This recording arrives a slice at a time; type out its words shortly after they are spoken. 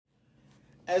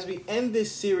As we end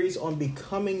this series on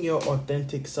becoming your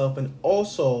authentic self and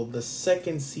also the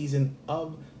second season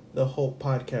of the Hope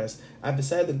Podcast, I've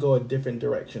decided to go a different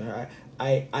direction.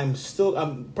 I'm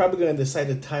probably going to decide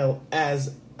the title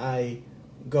as I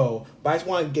go, but I just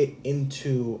want to get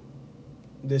into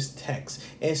this text.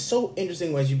 And it's so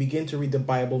interesting as you begin to read the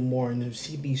Bible more and you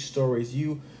see these stories,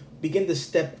 you begin to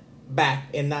step back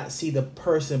and not see the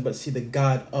person but see the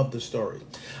God of the story.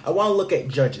 I want to look at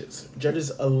Judges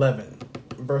 11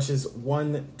 verses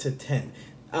 1 to 10.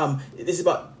 This is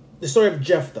about the story of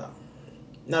Jephthah.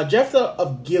 Now Jephthah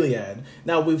of Gilead.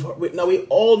 Now we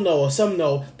all know, or some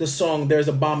know, the song "There's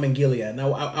a Bomb in Gilead." Now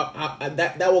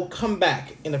that will come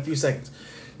back in a few seconds.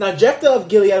 Now Jephthah of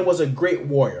Gilead was a great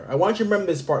warrior. I want you to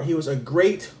remember this part. He was a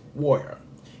great warrior.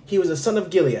 He was a son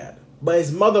of Gilead, but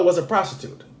his mother was a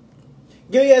prostitute.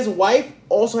 Gilead's wife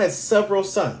also had several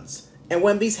sons, and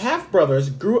when these half-brothers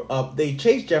grew up, they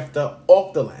chased Jephthah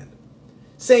off the land,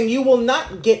 saying, "You will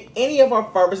not get any of our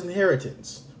father's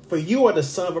inheritance, for you are the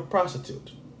son of a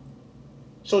prostitute."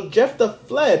 So Jephthah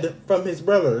fled from his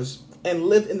brothers and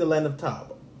lived in the land of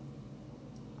Tob.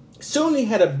 Soon he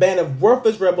had a band of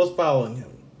worthless rebels following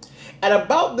him. At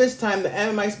about this time, the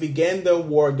Ammonites began their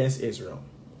war against Israel.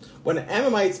 When the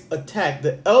Ammonites attacked,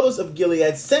 the elders of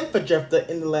Gilead sent for Jephthah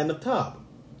in the land of Tob.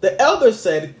 The elders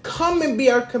said, "Come and be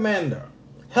our commander.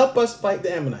 Help us fight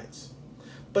the Ammonites."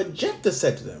 But Jephthah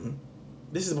said to them,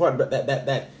 this is the part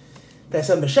that's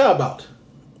something to shout about.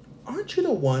 "Aren't you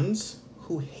the ones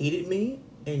who hated me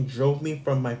and drove me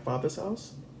from my father's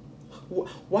house?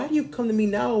 Why do you come to me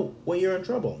now when you're in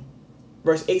trouble?"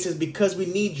 Verse 8 says, "Because we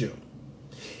need you.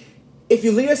 If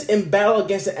you lead us in battle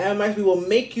against the Ammonites, we will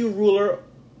make you ruler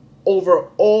over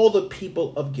all the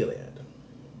people of Gilead."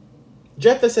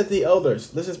 Jephthah said to the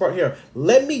elders, listen to this part here,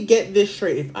 "Let me get this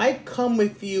straight. If I come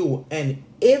with you and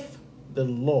if the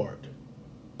Lord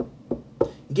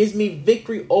gives me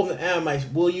victory over the Ammonites,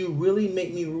 will you really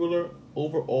make me ruler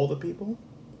over all the people?"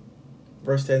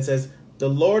 Verse 10 says, "The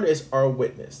Lord is our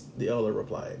witness," the elder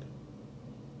replied.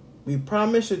 "We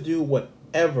promise to do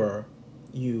whatever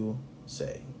you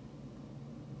say."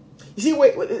 You see,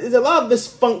 there's a lot of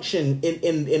dysfunction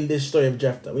in this story of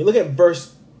Jephthah. When you look at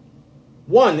verse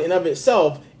 1 in of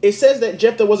itself, it says that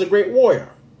Jephthah was a great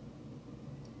warrior,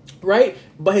 right?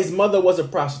 But his mother was a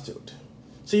prostitute.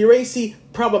 So you already see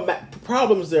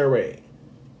problems there already.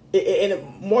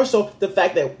 And more so the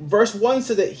fact that verse 1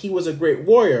 said that he was a great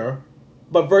warrior,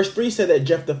 but verse 3 said that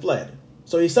Jephthah fled.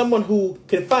 So he's someone who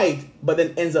can fight, but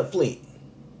then ends up fleeing.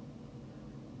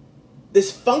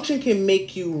 This function can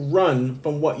make you run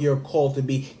from what you're called to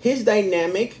be. His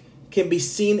dynamic can be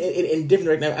seen in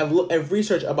different. I've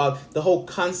researched about the whole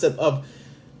concept of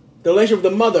the relationship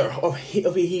with the mother, or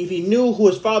if he knew who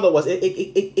his father was.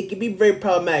 It can be very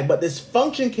problematic. But this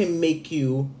function can make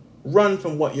you run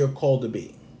from what you're called to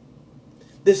be.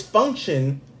 This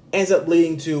function ends up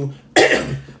leading to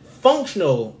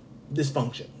functional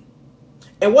dysfunction.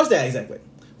 And what's that exactly?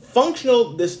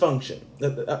 Functional dysfunction,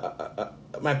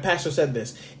 my pastor said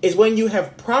this, is when you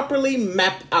have properly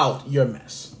mapped out your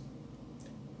mess.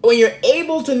 When you're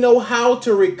able to know how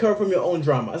to recover from your own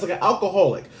drama. It's like an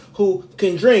alcoholic who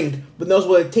can drink but knows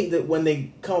what it takes when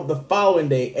they come up the following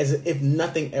day as if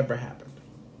nothing ever happened.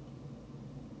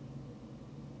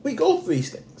 We go through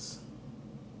these things.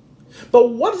 But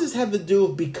what does this have to do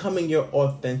with becoming your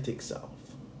authentic self?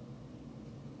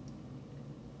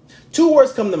 2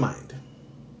 words come to mind.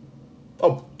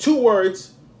 6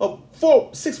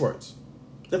 words.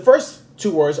 The first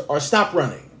 2 words are stop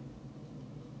running.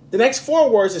 The next 4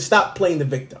 words is stop playing the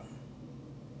victim.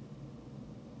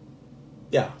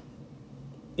 Yeah.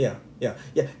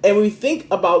 And when we think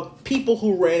about people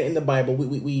who ran in the Bible,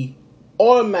 we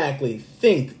automatically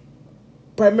think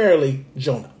primarily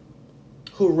Jonah,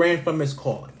 who ran from his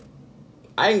calling.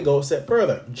 I can go a step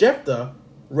further. Jephthah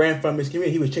ran from his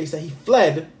community. He was chased. He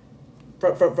fled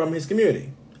from his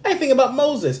community. I think about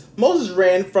Moses. Moses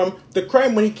ran from the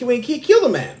crime when he killed a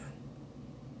man.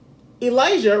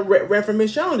 Elijah ran from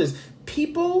his challenges.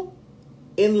 People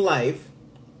in life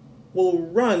will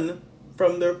run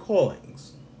from their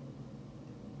callings.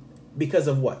 Because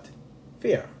of what?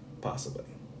 Fear, possibly.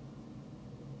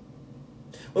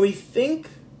 When we think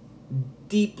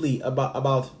deeply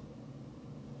about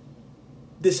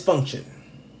dysfunction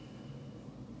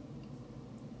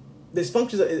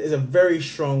is a very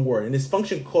strong word. And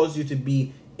dysfunction causes you to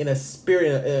be in a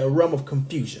spirit, in a realm of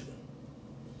confusion.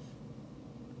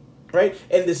 Right?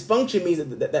 And dysfunction means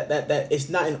that it's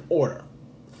not in order.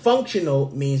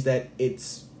 Functional means that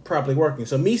it's properly working.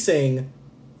 So me saying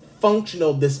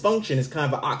functional dysfunction is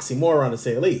kind of an oxymoron, to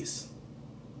say the least.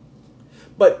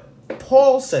 But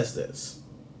Paul says this.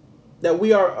 that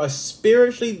we are a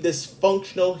spiritually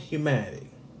dysfunctional humanity.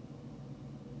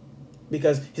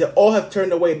 Because he said, all have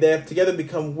turned away, they have together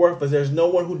become worthless. There's no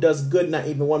one who does good, not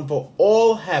even one. For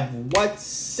all have what?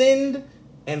 Sinned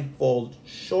and fall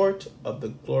short of the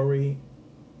glory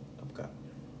of God.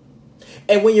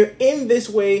 And when you're in this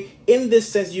way, in this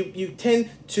sense, you tend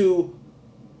to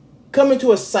come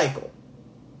into a cycle.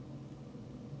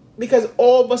 Because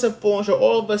all of us have fallen short,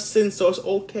 all of us sin, so it's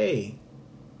okay.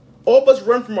 All of us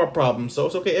run from our problems, so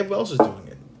it's okay. Everyone else is doing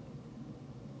it.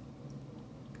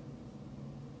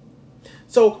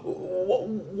 So,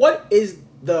 what is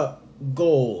the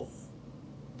goal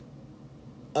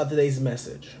of today's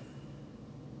message?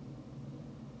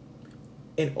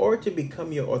 In order to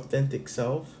become your authentic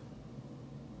self,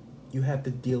 you have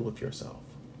to deal with yourself.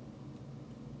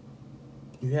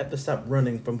 You have to stop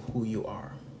running from who you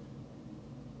are.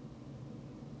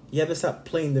 You have to stop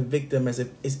playing the victim as if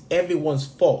it's everyone's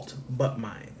fault but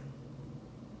mine.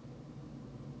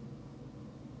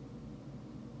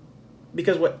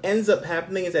 Because what ends up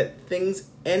happening is that things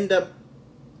end up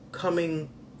coming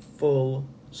full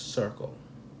circle.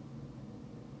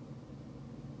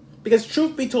 Because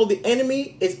truth be told, the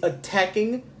enemy is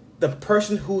attacking the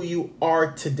person who you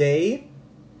are today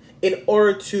in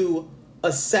order to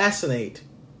assassinate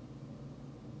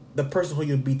the person who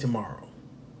you'll be tomorrow.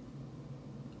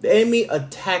 The enemy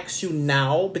attacks you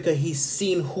now because he's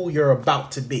seen who you're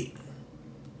about to be.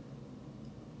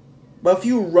 But if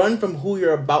you run from who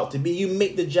you're about to be, you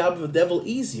make the job of the devil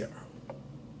easier.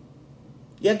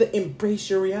 You have to embrace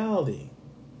your reality.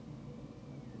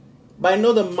 But I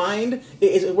know the mind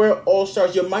is where it all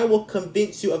starts. Your mind will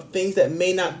convince you of things that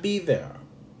may not be there.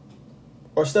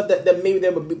 Or stuff that maybe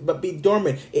there but be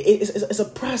dormant. It's a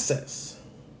process.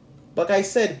 Like I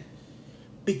said,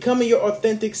 becoming your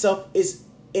authentic self is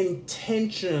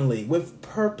intentionally, with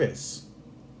purpose,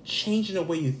 changing the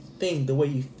way you think, the way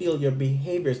you feel, your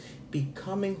behaviors,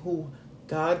 becoming who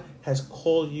God has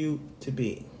called you to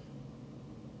be.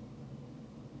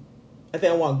 I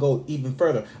think I want to go even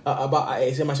further about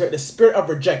it's in my spirit, the spirit of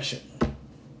rejection.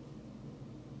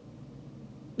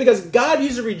 Because God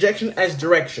uses rejection as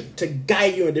direction to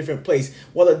guide you in a different place,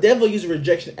 while the devil uses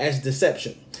rejection as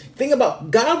deception. Think about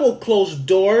God will close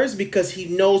doors because he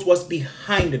knows what's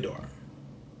behind the door.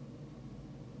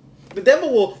 The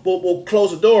devil will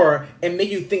close the door and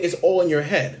make you think it's all in your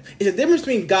head. It's a difference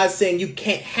between God saying you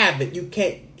can't have it, you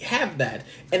can't have that,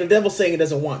 and the devil saying it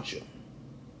doesn't want you.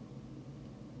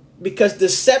 Because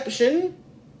deception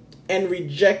and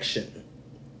rejection,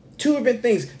 two different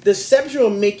things. Deception will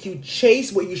make you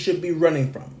chase what you should be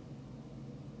running from.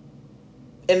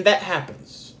 And that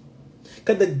happens.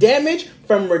 Because the damage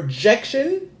from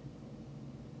rejection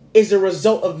is a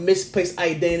result of misplaced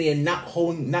identity and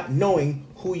not knowing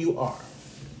who you are.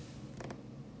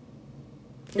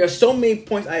 There are so many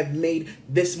points I've made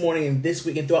this morning and this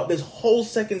week and throughout this whole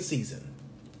second season.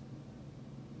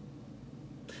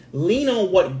 Lean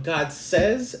on what God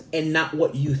says and not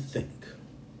what you think.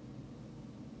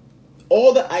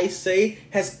 All that I say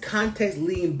has context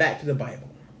leading back to the Bible.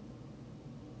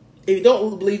 If you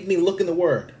don't believe me, look in the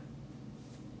Word.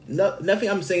 Nothing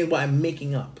I'm saying is what I'm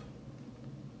making up.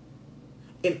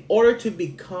 In order to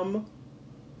become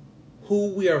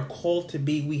who we are called to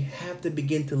be, we have to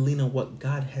begin to lean on what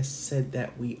God has said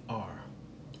that we are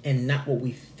and not what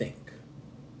we think.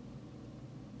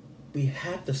 We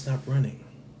have to stop running.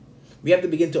 We have to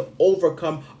begin to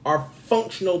overcome our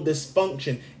functional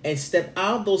dysfunction and step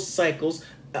out of those cycles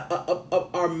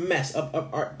of our mess, of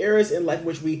our areas in life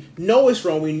which we know is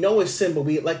wrong, we know is sin, but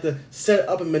we like to set it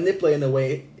up and manipulate in a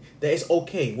way that it's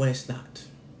okay when it's not.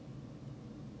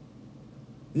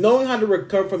 Knowing how to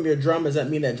recover from your drama doesn't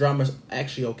mean that drama is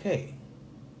actually okay.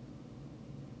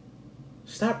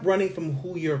 Stop running from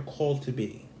who you're called to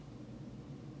be.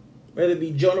 Whether it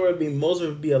be Jonah, whether it be Moses,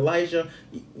 whether it be Elijah,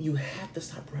 you have to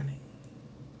stop running.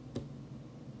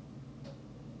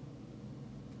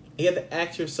 You have to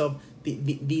ask yourself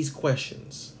these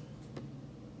questions.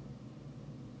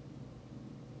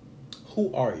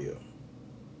 Who are you?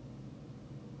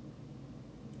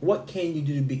 What can you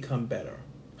do to become better?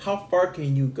 How far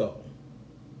can you go?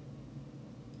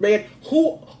 Right?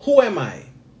 Who am I?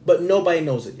 But nobody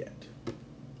knows it yet.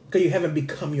 Because you haven't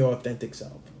become your authentic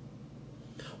self.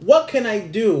 What can I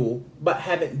do but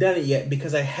haven't done it yet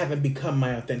because I haven't become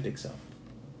my authentic self?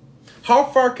 How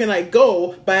far can I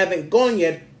go but I haven't gone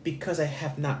yet because I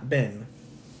have not been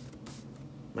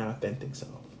my authentic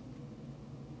self?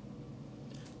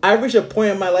 I reached a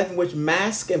point in my life in which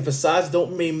masks and facades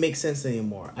don't really make sense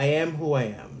anymore. I am who I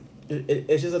am.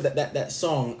 It's just that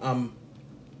song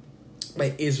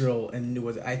by Israel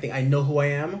and I think I know who I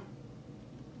am.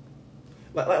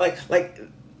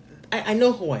 I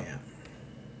know who I am.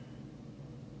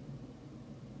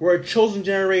 We're a chosen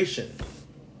generation.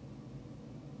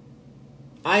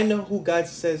 I know who God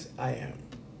says I am.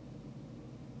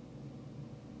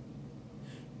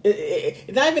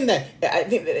 Not even that. I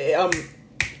think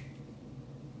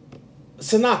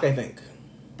Sanak, I think.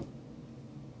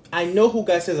 I know who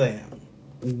God says I am.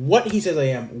 What He says I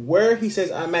am. Where He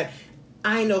says I'm at.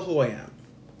 I know who I am.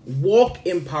 Walk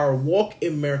in power. Walk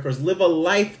in miracles. Live a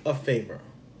life of favor.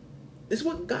 This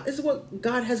is what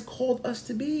God has called us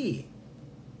to be.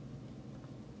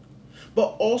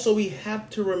 But also we have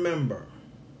to remember.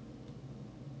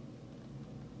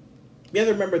 We have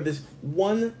to remember this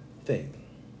one thing.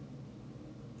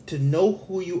 To know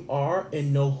who you are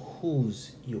and know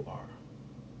whose you are.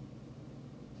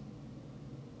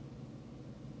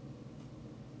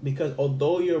 Because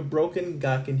although you're broken,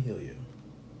 God can heal you.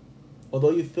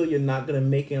 Although you feel you're not going to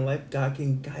make it in life, God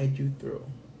can guide you through.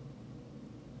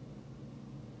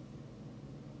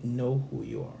 Know who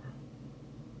you are.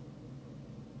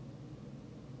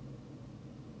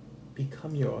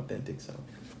 Become your authentic self.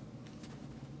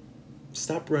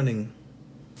 Stop running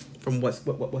from what's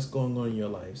going on in your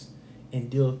lives and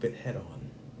deal with it head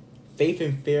on. Faith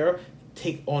and fear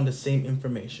take on the same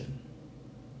information.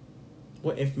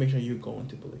 What information are you going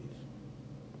to believe?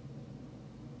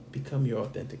 Become your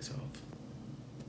authentic self.